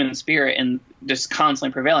 like, the human spirit and just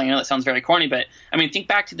constantly prevailing. I know that sounds very corny, but I mean, think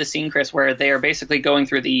back to the scene, Chris, where they are basically going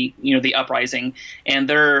through the, you know, the uprising, and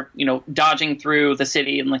they're, you know, dodging through the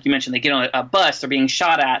city. And like you mentioned, they get on a bus, they're being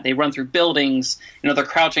shot at, they run through buildings, you know, they're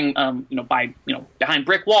crouching, you know, behind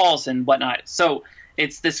brick walls and whatnot. So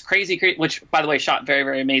it's this crazy, which, by the way, shot very,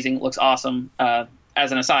 very amazing. Looks awesome,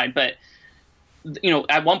 as an aside. But, you know,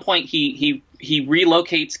 at one point he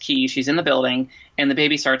relocates Key. She's in the building, and the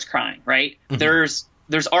baby starts crying, right? Mm-hmm.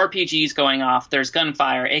 There's RPGs going off. There's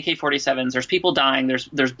gunfire, AK-47s. There's people dying.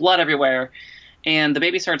 There's blood everywhere. And the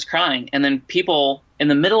baby starts crying. And then people in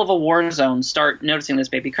the middle of a war zone start noticing this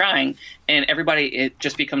baby crying. And everybody, it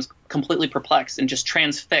just becomes completely perplexed and just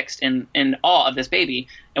transfixed in awe of this baby.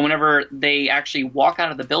 And whenever they actually walk out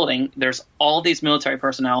of the building, there's all these military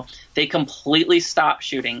personnel. They completely stop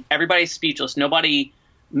shooting. Everybody's speechless. Nobody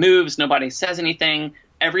moves. Nobody says anything.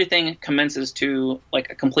 Everything commences to, like,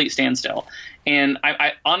 a complete standstill. And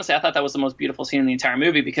I honestly, I thought that was the most beautiful scene in the entire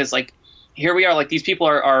movie, because, like, here we are, like, these people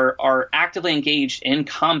are actively engaged in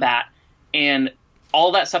combat, and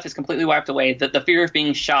all that stuff is completely wiped away. The fear of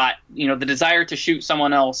being shot, you know, the desire to shoot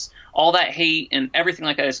someone else, all that hate and everything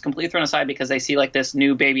like that is completely thrown aside, because they see, like, this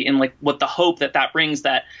new baby, and, like, what the hope that brings,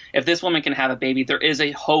 that if this woman can have a baby, there is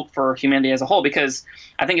a hope for humanity as a whole. Because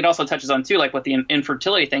I think it also touches on, too, like, with the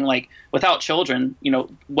infertility thing, like, without children, you know,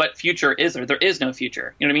 what future is there? There is no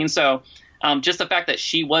future. You know what I mean? So just the fact that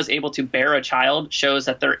she was able to bear a child shows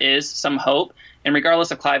that there is some hope. And regardless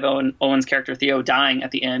of Clive Owen's character Theo dying at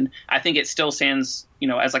the end, I think it still stands, you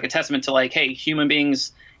know, as like a testament to, like, hey, human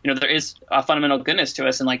beings, you know, there is a fundamental goodness to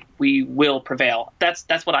us, and, like, we will prevail.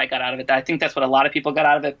 That's what I got out of it. I think that's what a lot of people got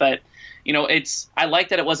out of it. But, you know, I like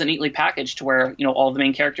that it wasn't neatly packaged to where, you know, all of the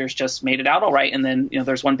main characters just made it out all right, and then, you know,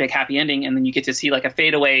 there's one big happy ending, and then you get to see, like, a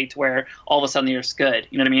fade away to where all of a sudden you're good.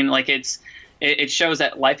 You know what I mean? Like, it shows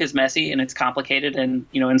that life is messy and it's complicated, and,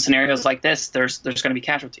 you know, in scenarios like this, there's going to be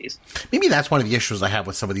casualties. Maybe that's one of the issues I have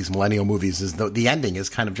with some of these millennial movies, is the ending is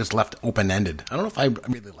kind of just left open-ended. I don't know if I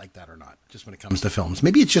really like that or not, just when it comes to films.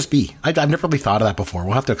 Maybe it's just me. I've never really thought of that before.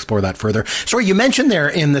 We'll have to explore that further. Sorry, you mentioned there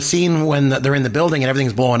in the scene when they're in the building and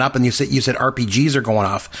everything's blowing up, and you said RPGs are going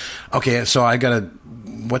off. Okay, so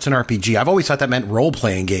what's an RPG? I've always thought that meant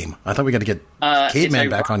role-playing game. I thought we got to get Caveman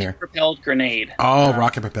back on here. Rocket-propelled grenade. Oh,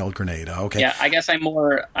 rocket-propelled grenade. Oh, okay. Yeah, I guess I'm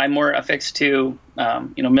more affixed to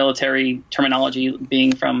you know, military terminology,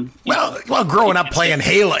 being from well, growing up playing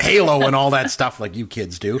Halo and all that stuff like you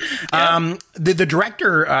kids do. Yeah. The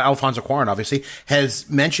director Alfonso Cuarón obviously has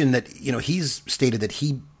mentioned that, you know, he's stated that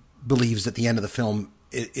he believes that the end of the film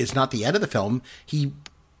is not the end of the film. He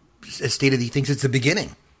has stated he thinks it's the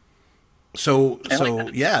beginning. So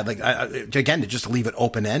yeah, again, to just leave it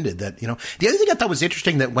open ended. That the other thing I thought was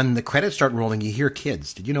interesting, that when the credits start rolling, you hear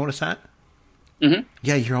kids. Did you notice that? Mm-hmm.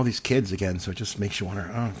 Yeah, you hear all these kids again, so it just makes you wonder.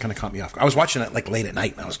 Oh, kind of caught me off. I was watching it like late at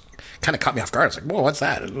night, and I was kind of caught me off guard. I was like, "Whoa, what's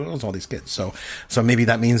that?" It was all these kids. So maybe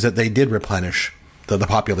that means that they did replenish the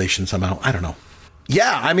population somehow. I don't know.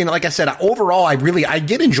 Yeah, I mean, like I said, overall, I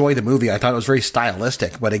did enjoy the movie. I thought it was very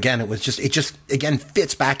stylistic, but again, it just again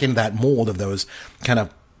fits back into that mold of those kind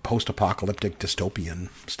of post-apocalyptic dystopian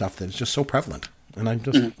stuff that's just so prevalent. And I'm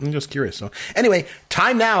just curious. So anyway,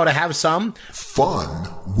 time now to have some fun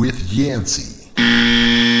with Yancey.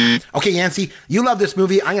 Okay, Yancey, you love this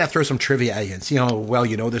movie. I'm going to throw some trivia at you and see how well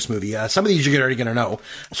you know this movie. Some of these you're already going to know.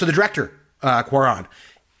 So the director, Cuarón,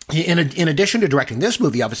 in addition to directing this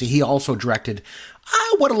movie, obviously, he also directed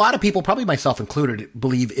what a lot of people, probably myself included,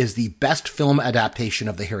 believe is the best film adaptation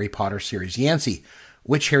of the Harry Potter series. Yancey,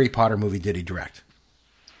 which Harry Potter movie did he direct?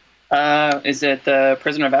 Is it The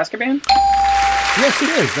Prisoner of Azkaban? Yes, it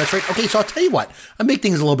is. That's right. Okay, so I'll tell you what. I'll make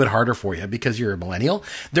things a little bit harder for you because you're a millennial.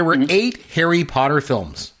 There were 8 Harry Potter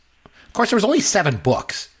films. Of course, there was only 7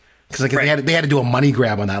 books because they had to do a money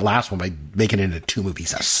grab on that last one by making it into 2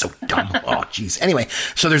 movies. That's so dumb. Oh, jeez. Anyway,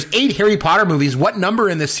 so there's 8 Harry Potter movies. What number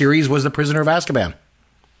in this series was The Prisoner of Azkaban?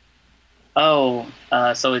 Oh,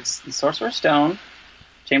 so it's The Sorcerer's Stone,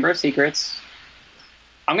 Chamber of Secrets.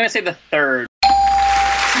 I'm going to say the 3rd.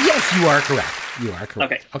 Yes, you are correct. You are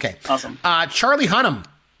correct. Okay. Awesome. Charlie Hunnam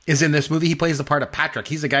is in this movie. He plays the part of Patrick.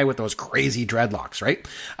 He's the guy with those crazy dreadlocks, right?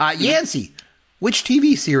 Yancey, which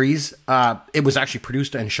TV series, it was actually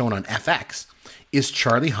produced and shown on FX, is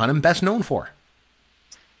Charlie Hunnam best known for?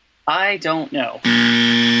 I don't know.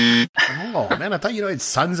 Oh, man, I thought you know it's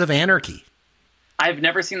Sons of Anarchy. I've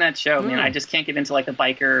never seen that show, man. I just can't get into like the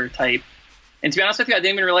biker type. And to be honest with you, I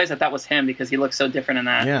didn't even realize that was him because he looks so different in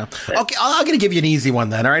that. Yeah. Okay, I'm going to give you an easy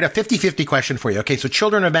one then. All right, a 50-50 question for you. Okay, so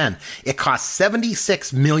Children of Men. It cost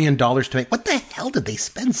 $76 million to make. What the hell did they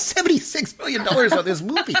spend $76 million on this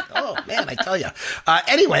movie? Oh, man, I tell you.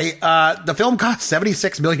 Anyway, the film cost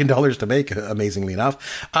 $76 million to make, amazingly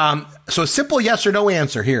enough. So a simple yes or no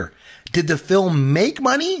answer here. Did the film make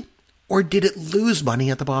money or did it lose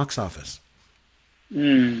money at the box office?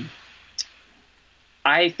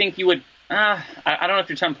 I think you would... I don't know if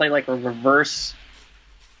you're trying to play like a reverse.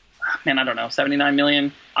 Man, I don't know. 79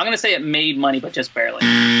 million. I'm going to say it made money, but just barely.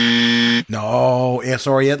 No,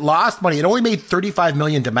 sorry, it lost money. It only made 35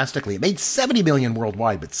 million domestically. It made 70 million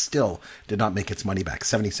worldwide, but still did not make its money back.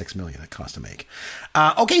 76 million it cost to make.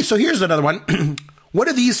 Okay, so here's another one. What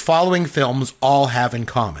do these following films all have in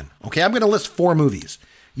common? Okay, I'm going to list 4 movies.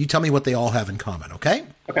 You tell me what they all have in common, okay?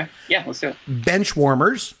 Okay, yeah, let's do it.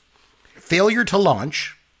 Benchwarmers, Failure to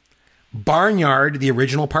Launch, Barnyard, The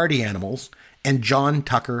Original Party Animals, and John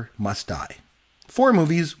Tucker Must Die. 4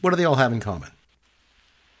 movies. What do they all have in common?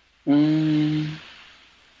 Did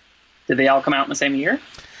they all come out in the same year?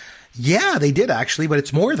 Yeah, they did actually, but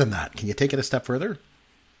it's more than that. Can you take it a step further?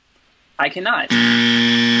 I cannot.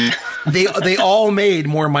 They all made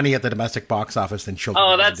more money at the domestic box office than Children.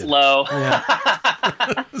 Oh, that's low.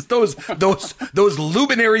 Yeah. those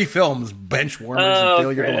luminary films, Benchwarmers and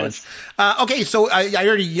Failure to Launch. Okay, so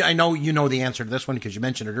I know you know the answer to this one because you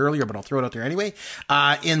mentioned it earlier, but I'll throw it out there anyway.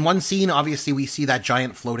 In one scene, obviously, we see that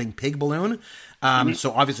giant floating pig balloon.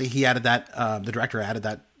 So obviously, he added that. The director added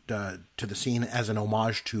that to the scene as an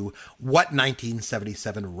homage to what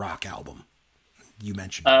 1977 rock album? You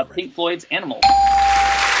mentioned Pink Floyd's Animal.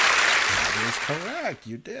 That is correct.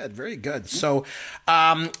 You did. Very good. So,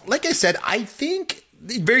 like I said, I think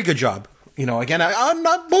very good job. You know, again, I'm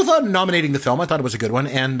not both on nominating the film. I thought it was a good one,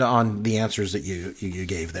 and on the answers that you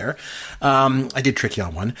gave there. I did trick you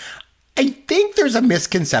on one. I think there's a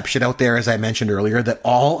misconception out there, as I mentioned earlier, that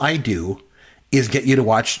all I do is get you to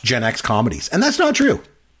watch Gen X comedies, and that's not true.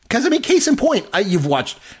 Because, I mean, case in point, you've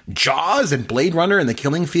watched Jaws and Blade Runner and The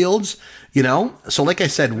Killing Fields, you know? So like I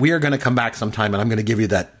said, we are going to come back sometime and I'm going to give you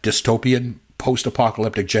that dystopian,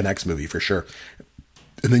 post-apocalyptic Gen X movie for sure.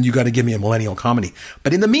 And then you got to give me a millennial comedy.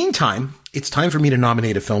 But in the meantime, it's time for me to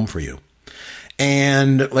nominate a film for you.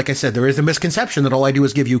 And like I said, there is a misconception that all I do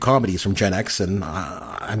is give you comedies from Gen X, and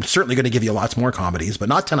I'm certainly going to give you lots more comedies, but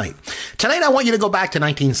not tonight. Tonight, I want you to go back to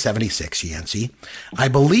 1976, Yancey. I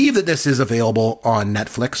believe that this is available on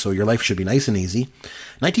Netflix, so your life should be nice and easy.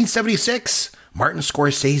 1976, Martin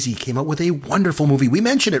Scorsese came out with a wonderful movie. We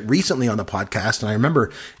mentioned it recently on the podcast, and I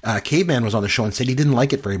remember Caveman was on the show and said he didn't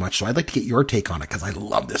like it very much, so I'd like to get your take on it, because I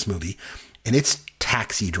love this movie, and it's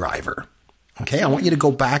Taxi Driver. Okay, I want you to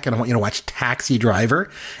go back and I want you to watch Taxi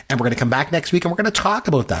Driver, and we're going to come back next week and we're going to talk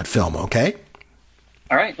about that film, okay?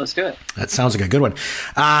 All right, let's do it. That sounds like a good one.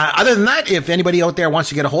 Other than that, if anybody out there wants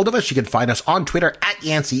to get a hold of us, you can find us on Twitter at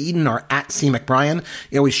Yancey Eden or at C. McBrien.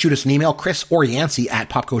 You always shoot us an email, Chris or Yancey at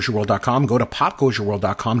popgoesyourworld.com. Go to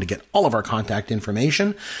popgoesyourworld.com to get all of our contact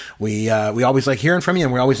information. We always like hearing from you,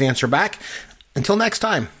 and we always answer back. Until next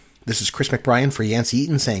time, this is Chris McBrien for Yancey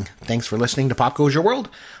Eden saying thanks for listening to Pop Goes Your World,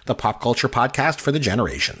 the pop culture podcast for the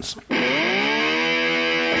generations.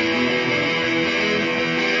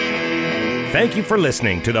 Thank you for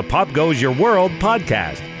listening to the Pop Goes Your World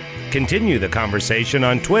podcast. Continue the conversation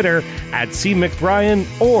on Twitter at C. McBrien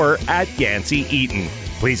or at Yancey Eaton.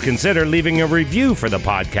 Please consider leaving a review for the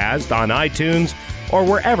podcast on iTunes or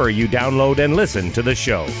wherever you download and listen to the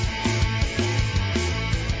show.